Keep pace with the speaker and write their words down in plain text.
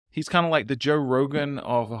He's kind of like the Joe Rogan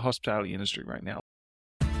of the hospitality industry right now.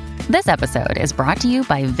 This episode is brought to you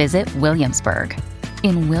by Visit Williamsburg.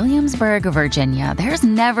 In Williamsburg, Virginia, there's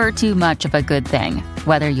never too much of a good thing.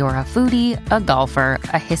 Whether you're a foodie, a golfer,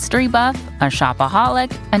 a history buff, a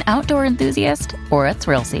shopaholic, an outdoor enthusiast, or a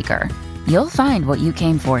thrill seeker, you'll find what you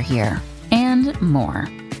came for here and more.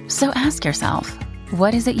 So ask yourself,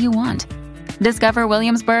 what is it you want? Discover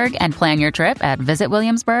Williamsburg and plan your trip at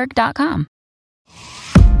visitwilliamsburg.com.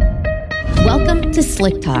 Welcome to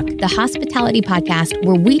Slick Talk, the hospitality podcast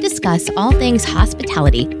where we discuss all things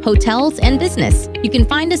hospitality, hotels, and business. You can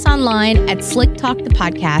find us online at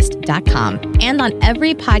slicktalkthepodcast.com and on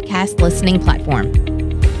every podcast listening platform.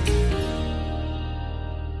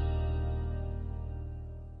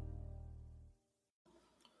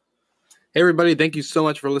 Hey, everybody. Thank you so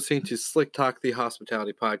much for listening to Slick Talk, the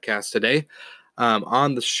hospitality podcast today.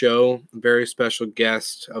 On the show, very special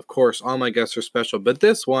guest. Of course, all my guests are special, but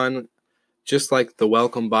this one, just like the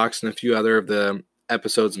welcome box and a few other of the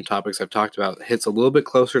episodes and topics I've talked about, hits a little bit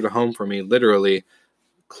closer to home for me, literally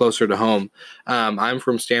closer to home. I'm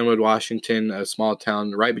from Stanwood, Washington, a small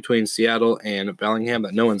town right between Seattle and Bellingham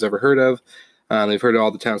that no one's ever heard of. They've heard of all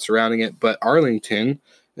the towns surrounding it, but Arlington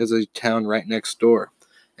is a town right next door.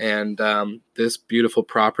 And this beautiful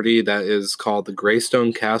property that is called the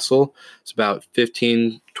Greystone Castle, it's about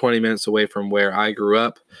 15, 20 minutes away from where I grew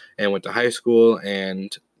up and went to high school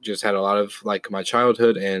and just had a lot of like my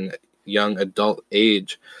childhood and young adult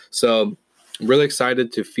age. So I'm really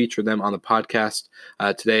excited to feature them on the podcast.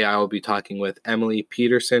 Today I will be talking with Emily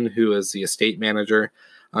Peterson, who is the estate manager,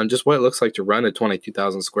 on just what it looks like to run a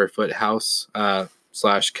 22,000 square foot house /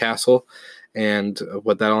 castle, and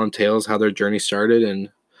what that all entails, how their journey started, and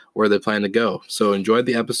where they plan to go. So enjoy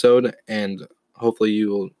the episode, and hopefully you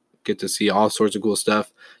will get to see all sorts of cool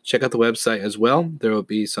stuff. Check out the website as well. There will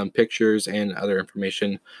be some pictures and other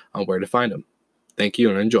information on where to find them. Thank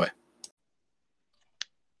you and enjoy.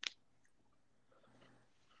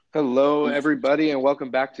 Hello, everybody, and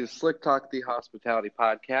welcome back to Slick Talk, the hospitality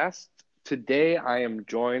podcast. Today, I am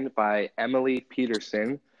joined by Emily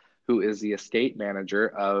Peterson, who is the estate manager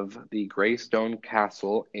of the Greystone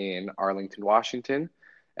Castle in Arlington, Washington.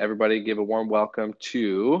 Everybody give a warm welcome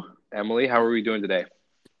to Emily. How are we doing today?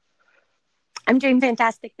 I'm doing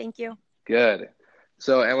fantastic. Thank you. Good.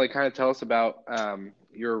 So, Emily, kind of tell us about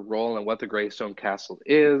your role and what the Greystone Castle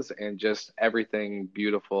is and just everything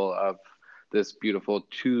beautiful of this beautiful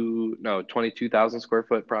 22,000 square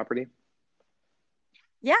foot property.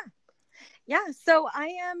 Yeah. So I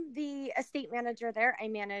am the estate manager there. I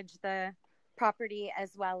manage the property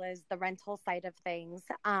as well as the rental side of things.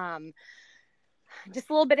 Just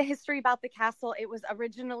a little bit of history about the castle. It was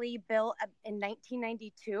originally built in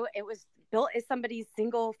 1992. It was built as somebody's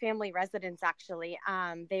single family residence, actually.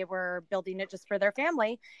 They were building it just for their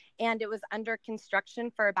family, and it was under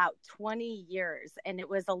construction for about 20 years, and it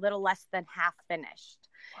was a little less than half finished.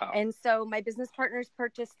 Wow. And so my business partners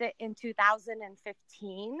purchased it in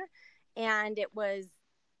 2015, and it was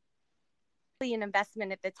really an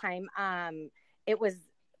investment at the time. It was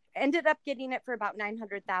ended up getting it for about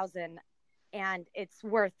 $900,000. And it's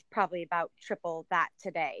worth probably about triple that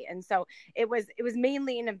today. And so it was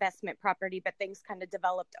mainly an investment property, but things kind of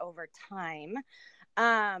developed over time.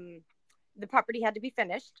 The property had to be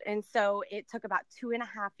finished. And so it took about 2.5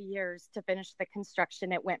 years to finish the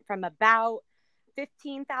construction. It went from about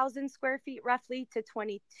 15,000 square feet roughly to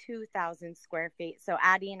 22,000 square feet. So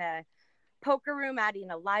adding a poker room,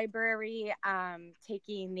 adding a library,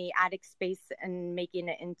 taking the attic space and making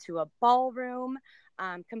it into a ballroom,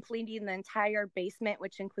 completing the entire basement,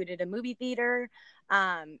 which included a movie theater.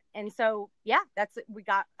 And so, we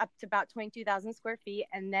got up to about 22,000 square feet.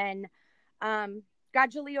 And then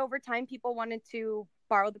gradually over time, people wanted to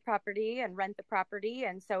borrow the property and rent the property.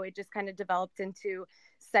 And so it just kind of developed into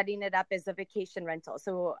setting it up as a vacation rental.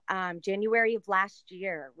 So January of last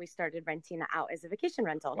year, we started renting it out as a vacation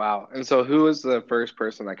rental. Wow. And so who was the first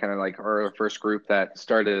person that kind of or the first group that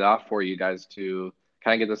started it off for you guys to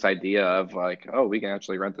kind of get this idea of like, oh, we can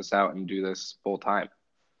actually rent this out and do this full time?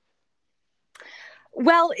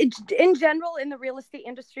 Well, in general, in the real estate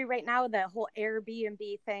industry right now, the whole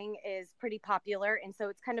Airbnb thing is pretty popular. And so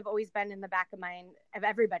it's kind of always been in the back of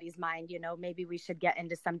everybody's mind, maybe we should get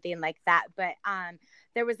into something like that. But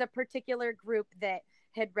there was a particular group that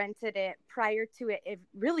had rented it prior to it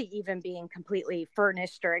really even being completely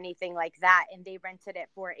furnished or anything like that. And they rented it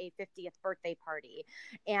for a 50th birthday party.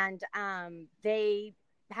 And they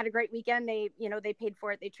had a great weekend. They paid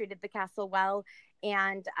for it. They treated the castle well.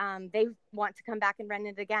 And they want to come back and rent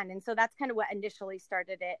it again. And so that's kind of what initially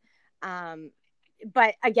started it.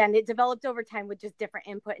 but again, it developed over time with just different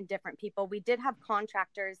input and different people. We did have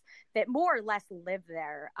contractors that more or less lived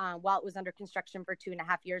there while it was under construction for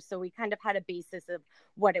 2.5 years. So we kind of had a basis of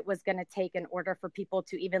what it was going to take in order for people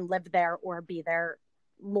to even live there or be there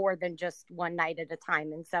more than just one night at a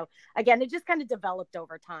time. And so again, it just kind of developed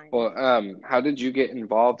over time. Well, how did you get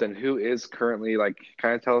involved, and who is currently, like,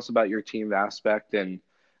 kind of tell us about your team aspect and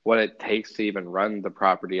what it takes to even run the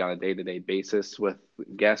property on a day-to-day basis with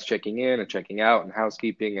guests checking in and checking out and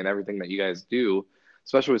housekeeping and everything that you guys do,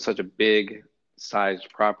 especially with such a big sized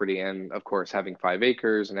property and of course having 5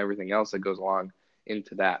 acres and everything else that goes along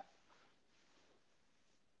into that.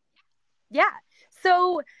 Yeah.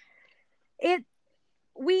 So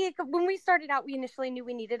when we started out, we initially knew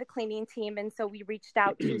we needed a cleaning team. And so we reached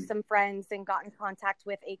out to some friends and got in contact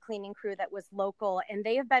with a cleaning crew that was local, and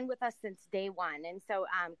they have been with us since day one. And so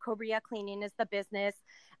Cobria Cleaning is the business.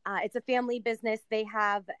 It's a family business. They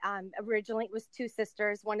have, originally it was 2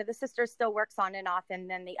 sisters. One of the sisters still works on and off, and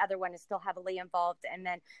then the other one is still heavily involved. And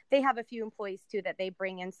then they have a few employees too that they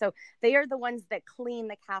bring in. So they are the ones that clean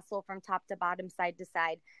the castle from top to bottom, side to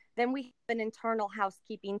side. Then we have an internal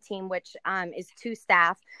housekeeping team, which is 2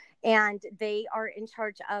 staff, and they are in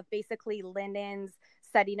charge of basically linens,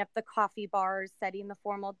 setting up the coffee bars, setting the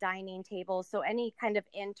formal dining tables. So any kind of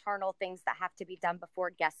internal things that have to be done before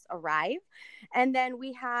guests arrive. And then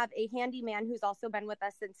we have a handyman who's also been with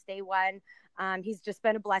us since day one. He's just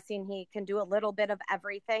been a blessing. He can do a little bit of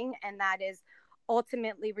everything, and that is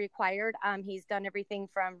ultimately required. He's done everything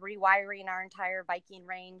from rewiring our entire Viking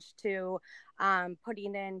range to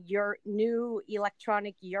putting in your new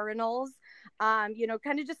electronic urinals,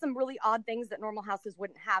 kind of just some really odd things that normal houses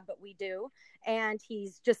wouldn't have, but we do. And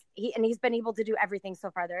he's been able to do everything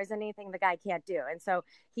so far. There isn't anything the guy can't do. And so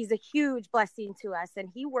he's a huge blessing to us. And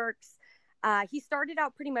he works, he started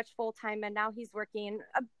out pretty much full-time, and now he's working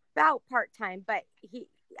about part-time, but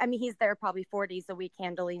he's there probably 4 days a week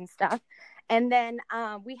handling stuff. And then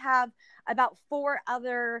we have about 4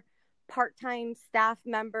 other part-time staff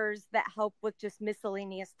members that help with just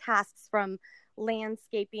miscellaneous tasks, from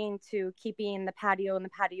landscaping to keeping the patio and the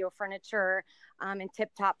patio furniture in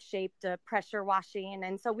tip-top shape to pressure washing.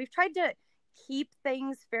 And so we've tried to keep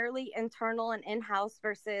things fairly internal and in-house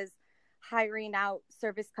versus hiring out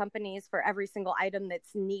service companies for every single item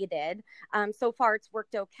that's needed. So far it's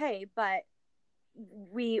worked okay, but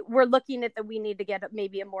we're looking at that we need to get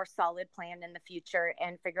maybe a more solid plan in the future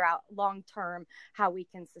and figure out long term how we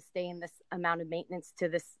can sustain this amount of maintenance to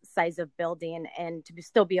this size of building and to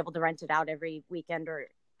still be able to rent it out every weekend or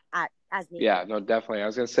as needed. Yeah, no, definitely. I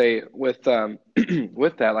was gonna say with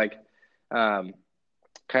with that, like, kind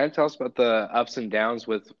of tell us about the ups and downs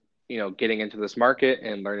with getting into this market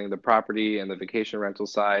and learning the property and the vacation rental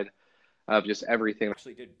side of just everything.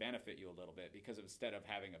 Actually did benefit you a little bit, because instead of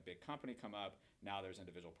having a big company come up, now there's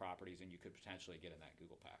individual properties and you could potentially get in that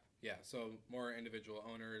Google Pack. Yeah, so more individual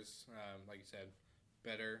owners, like you said,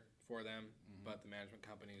 better for them, but the management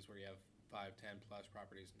companies where you have 5, 10 plus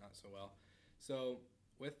properties, not so well. So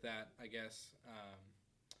with that, I guess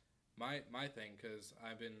my thing, because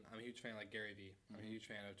I'm a huge fan like Gary Vee, I'm a huge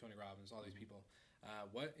fan of Tony Robbins, all these people.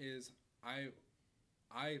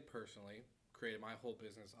 I personally created my whole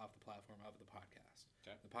business off the platform of the podcast.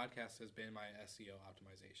 Okay. The podcast has been my SEO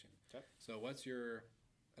optimization. Okay. So what's your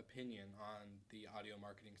opinion on the audio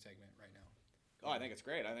marketing segment right now? Oh, I think it's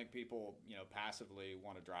great. I think people, passively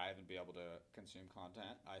want to drive and be able to consume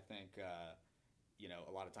content. I think,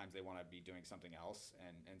 a lot of times they want to be doing something else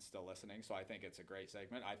and still listening. So I think it's a great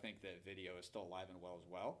segment. I think that video is still alive and well as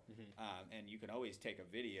well. And you can always take a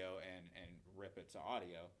video and rip it to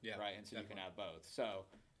audio, right? And so definitely. You can have both. So,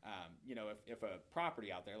 if a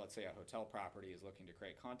property out there, let's say a hotel property, is looking to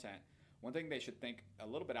create content, one thing they should think a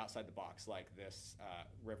little bit outside the box, like this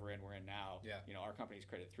River Inn we're in now. Yeah. Our company's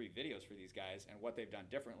created 3 videos for these guys, and what they've done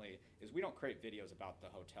differently is we don't create videos about the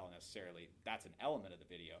hotel necessarily. That's an element of the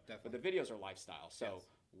video. Definitely. But the videos are lifestyle. So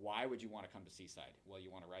why would you want to come to Seaside? Well,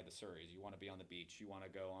 you want to ride the Surreys. You want to be on the beach. You want to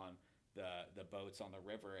go on the boats on the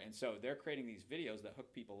river. And so they're creating these videos that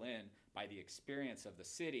hook people in by the experience of the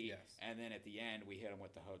city. Yes. And then at the end, we hit them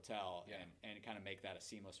with the hotel and kind of make that a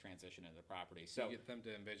seamless transition into the property. So you get them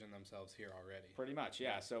to envision themselves here already. Pretty much,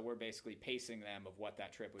 yeah. So we're basically pacing them of what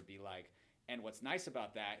that trip would be like. And what's nice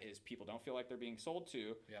about that is people don't feel like they're being sold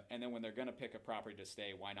to. Yep. And then when they're going to pick a property to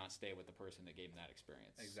stay, why not stay with the person that gave them that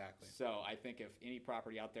experience? Exactly. So I think if any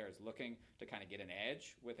property out there is looking to kind of get an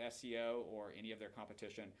edge with SEO or any of their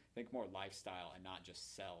competition, think more lifestyle and not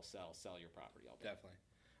just sell your property all day. Definitely.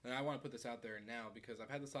 And I want to put this out there now because I've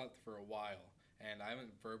had this thought for a while, and I haven't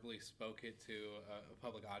verbally spoke it to a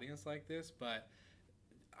public audience like this, but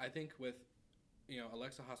I think with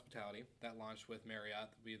Alexa Hospitality that launched with Marriott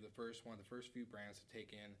will be one of the first few brands to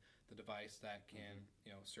take in the device that can,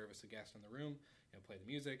 service a guest in the room, play the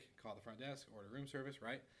music, call the front desk, order room service,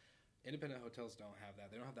 right? Independent hotels don't have that.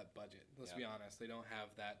 They don't have that budget. Let's be honest. They don't have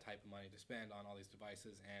that type of money to spend on all these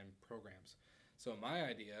devices and programs. So my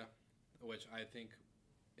idea, which I think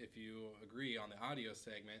if you agree on the audio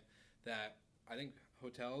segment, that I think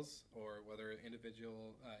hotels, or whether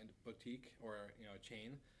individual boutique or a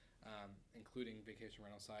chain, including vacation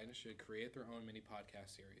rental side, should create their own mini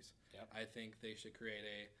podcast series. Yep. I think they should create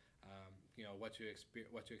what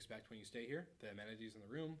to expect when you stay here, the amenities in the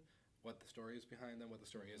room, what the story is behind them, what the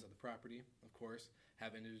story is of the property, of course.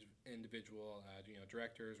 Have individual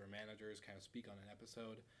directors or managers kind of speak on an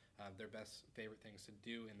episode, their best favorite things to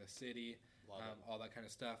do in the city, all that kind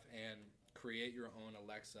of stuff, and create your own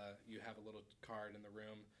Alexa. You have a little card in the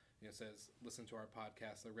room, it says, listen to our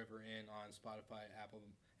podcast, The River Inn, on Spotify, Apple,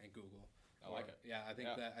 and Google. I like it. Yeah, I think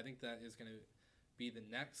that is going to be the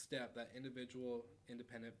next step that individual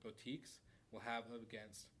independent boutiques will have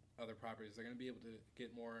against other properties. They're going to be able to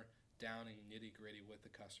get more down and nitty gritty with the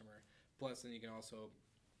customer. Plus, then you can also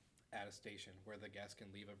add a station where the guest can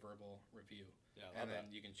leave a verbal review. Yeah, I love and then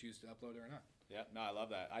that. you can choose to upload it or not. Yeah, no, I love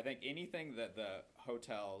that. I think anything that the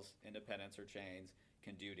hotels, independents, or chains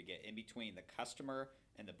can do to get in between the customer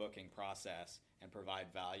and the booking process and provide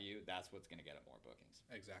value, that's what's going to get it more bookings.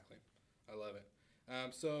 Exactly. I love it.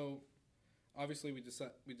 So obviously we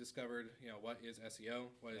discovered, what is SEO,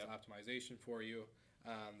 what is optimization for you.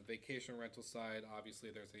 The vacation rental side, obviously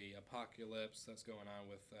there's the apocalypse that's going on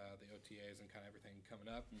with the OTAs and kind of everything coming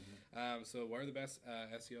up. Mm-hmm. So what are the best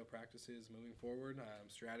SEO practices moving forward?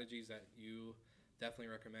 Strategies that you definitely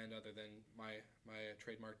recommend, other than my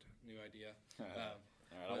trademarked new idea.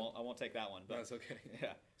 All right, I won't take that one. But that's okay.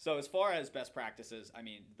 Yeah. So as far as best practices, I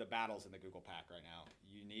mean, the battle's in the Google Pack right now.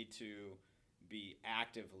 You need to be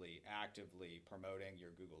actively promoting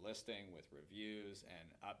your Google listing with reviews and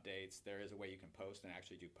updates. There is a way you can post and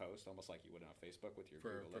actually do post almost like you would on Facebook with your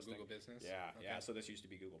Google listing. Google Business? Yeah, okay. yeah. So this used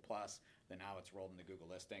to be Google Plus, then now it's rolled into Google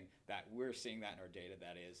listing. That we're seeing that in our data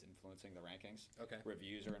that is influencing the rankings. Okay.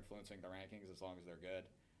 Reviews are influencing the rankings as long as they're good.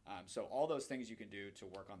 So all those things you can do to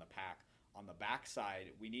work on the pack. On the back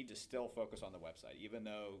side, we need to still focus on the website. Even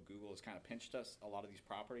though Google has kind of pinched us, a lot of these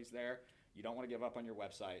properties there, you don't want to give up on your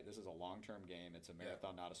website. This is a long-term game. It's a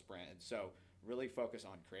marathon, not a sprint. And so really focus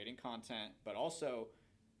on creating content, but also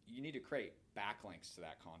you need to create backlinks to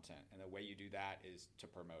that content. And the way you do that is to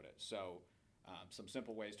promote it. So some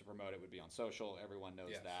simple ways to promote it would be on social. Everyone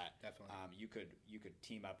knows that. Definitely. You could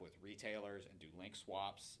team up with retailers and do link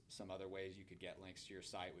swaps. Some other ways you could get links to your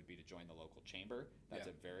site would be to join the local chamber. That's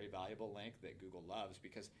a very valuable link that Google loves,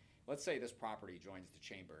 because let's say this property joins the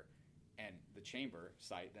chamber, and the chamber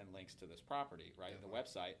site then links to this property, right? The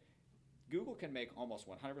website. Google can make almost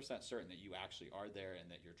 100% certain that you actually are there and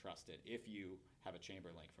that you're trusted if you have a chamber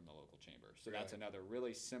link from the local chamber. So that's another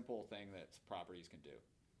really simple thing that properties can do.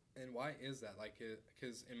 And why is that? Like,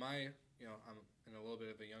 because in my, I'm in a little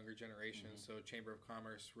bit of a younger generation, so Chamber of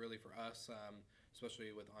Commerce really for us,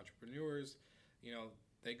 especially with entrepreneurs,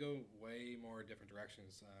 they go way more different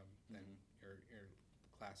directions than your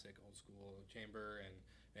classic old school chamber and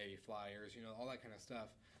maybe flyers, all that kind of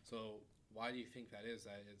stuff. So why do you think that is?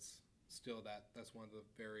 That it's still that's one of the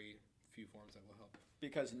very few forms that will help?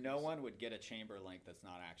 Because no one would get a chamber link that's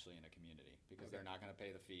not actually in a community, because they're not going to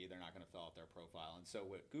pay the fee, they're not going to fill out their profile. And so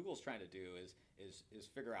what Google's trying to do is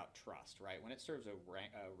figure out trust, right? When it serves a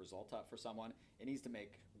result up for someone, it needs to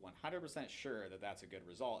make 100% sure that that's a good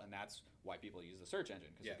result, and that's why people use the search engine,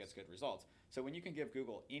 because it gets good results. So when you can give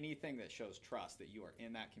Google anything that shows trust that you are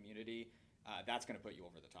in that community, that's going to put you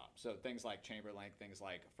over the top. So things like chamber link, things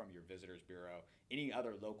like from your visitors bureau, any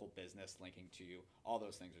other local business linking to you, all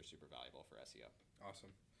those things are super valuable for SEO. Awesome.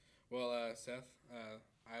 Well, Seth,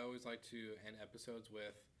 I always like to end episodes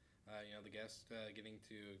with, the guest getting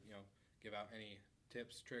to, give out any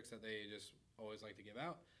tips, tricks that they just always like to give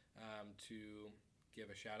out, to give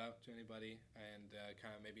a shout out to anybody, and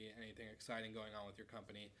kind of maybe anything exciting going on with your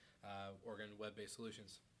company, Oregon Web-Based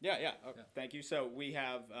Solutions. Yeah. Thank you. So we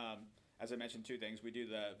have, as I mentioned, two things. We do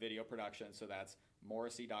the video production, so that's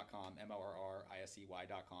Morrissey.com,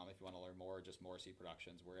 MORRISEY.com. If you want to learn more, just Morrissey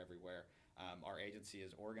Productions. We're everywhere. Our agency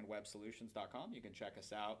is OregonWebSolutions.com. You can check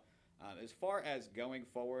us out. As far as going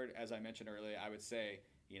forward, as I mentioned earlier, I would say,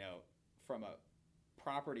 from a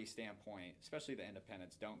property standpoint, especially the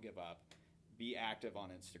independents, don't give up. Be active on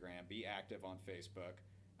Instagram. Be active on Facebook.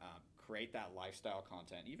 Create that lifestyle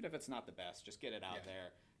content. Even if it's not the best, just get it out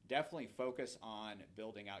there. definitely focus on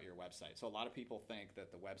building out your website. So a lot of people think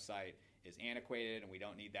that the website is antiquated and we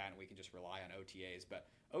don't need that and we can just rely on OTAs, but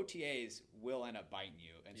OTAs will end up biting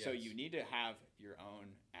you. And so you need to have your own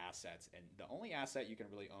assets, and the only asset you can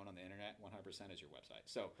really own on the internet 100% is your website.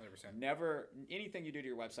 So 100%. Never, anything you do to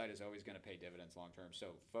your website is always going to pay dividends long term. So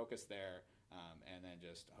focus there, and then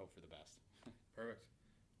just hope for the best. Perfect.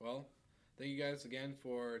 Well, thank you guys again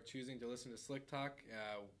for choosing to listen to Slick Talk.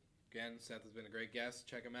 Again, Seth has been a great guest.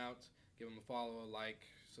 Check him out. Give him a follow, a like,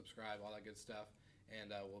 subscribe, all that good stuff.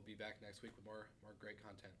 And we'll be back next week with more great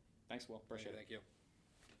content. Thanks, Will. Appreciate it. Thank you.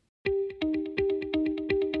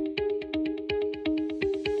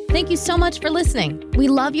 Thank you so much for listening. We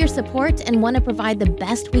love your support and want to provide the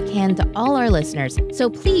best we can to all our listeners. So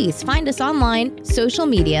please find us online, social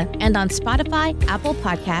media, and on Spotify, Apple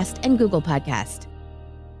Podcast, and Google Podcast.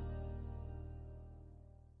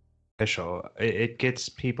 It gets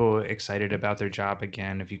people excited about their job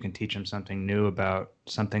again if you can teach them something new about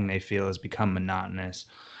something they feel has become monotonous.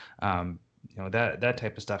 That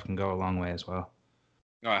type of stuff can go a long way as well.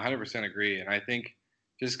 No, I 100% agree. And I think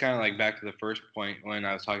just kind of like back to the first point when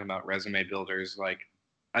I was talking about resume builders, like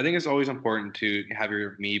I think it's always important to have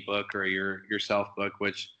your me book or your self book,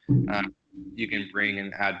 which you can bring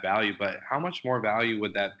and add value. But how much more value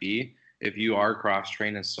would that be if you are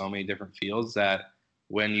cross-trained in so many different fields that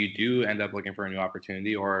when you do end up looking for a new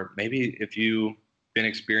opportunity, or maybe if you've been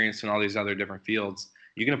experienced in all these other different fields,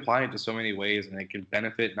 you can apply it to so many ways and it can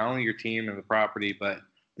benefit not only your team and the property, but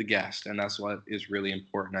the guest. And that's what is really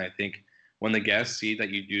important. I think when the guests see that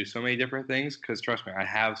you do so many different things, because trust me, I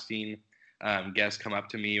have seen guests come up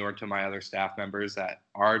to me or to my other staff members that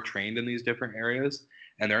are trained in these different areas,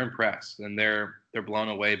 and they're impressed and they're blown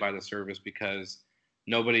away by the service because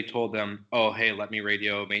nobody told them, oh, hey, let me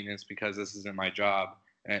radio maintenance because this isn't my job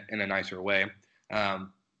in a nicer way.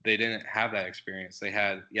 They didn't have that experience. They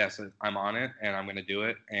had, yes, I'm on it and I'm going to do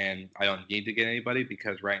it. And I don't need to get anybody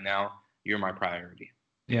because right now you're my priority.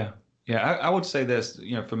 Yeah. I would say this,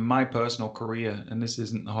 from my personal career, and this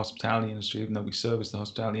isn't the hospitality industry, even though we service the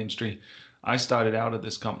hospitality industry, I started out at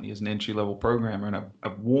this company as an entry-level programmer, and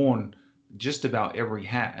I've worn just about every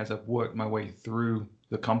hat as I've worked my way through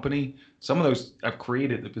the company. Some of those I've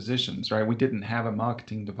created the positions, right? We didn't have a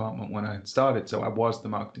marketing department when I started, so I was the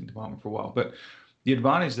marketing department for a while. But the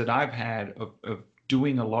advantage that I've had of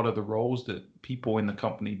doing a lot of the roles that people in the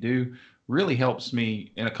company do really helps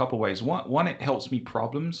me in a couple of ways. One, it helps me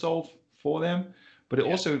problem solve for them, but it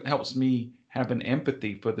also helps me have an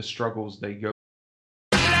empathy for the struggles they go.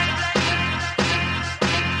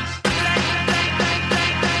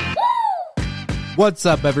 What's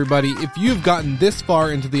up, everybody? If you've gotten this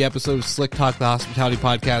far into the episode of Slick Talk, the Hospitality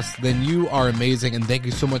Podcast, then you are amazing, and thank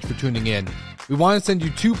you so much for tuning in. We want to send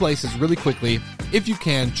you two places really quickly. If you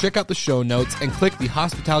can, check out the show notes and click the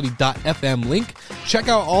hospitality.fm link. Check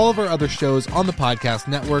out all of our other shows on the podcast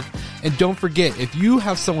network. And don't forget, if you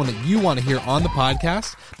have someone that you want to hear on the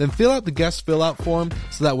podcast, then fill out the guest fill out form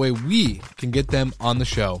so that way we can get them on the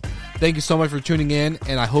show. Thank you so much for tuning in,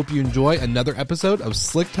 and I hope you enjoy another episode of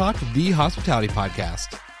Slick Talk, the Hospitality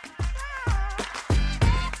Podcast.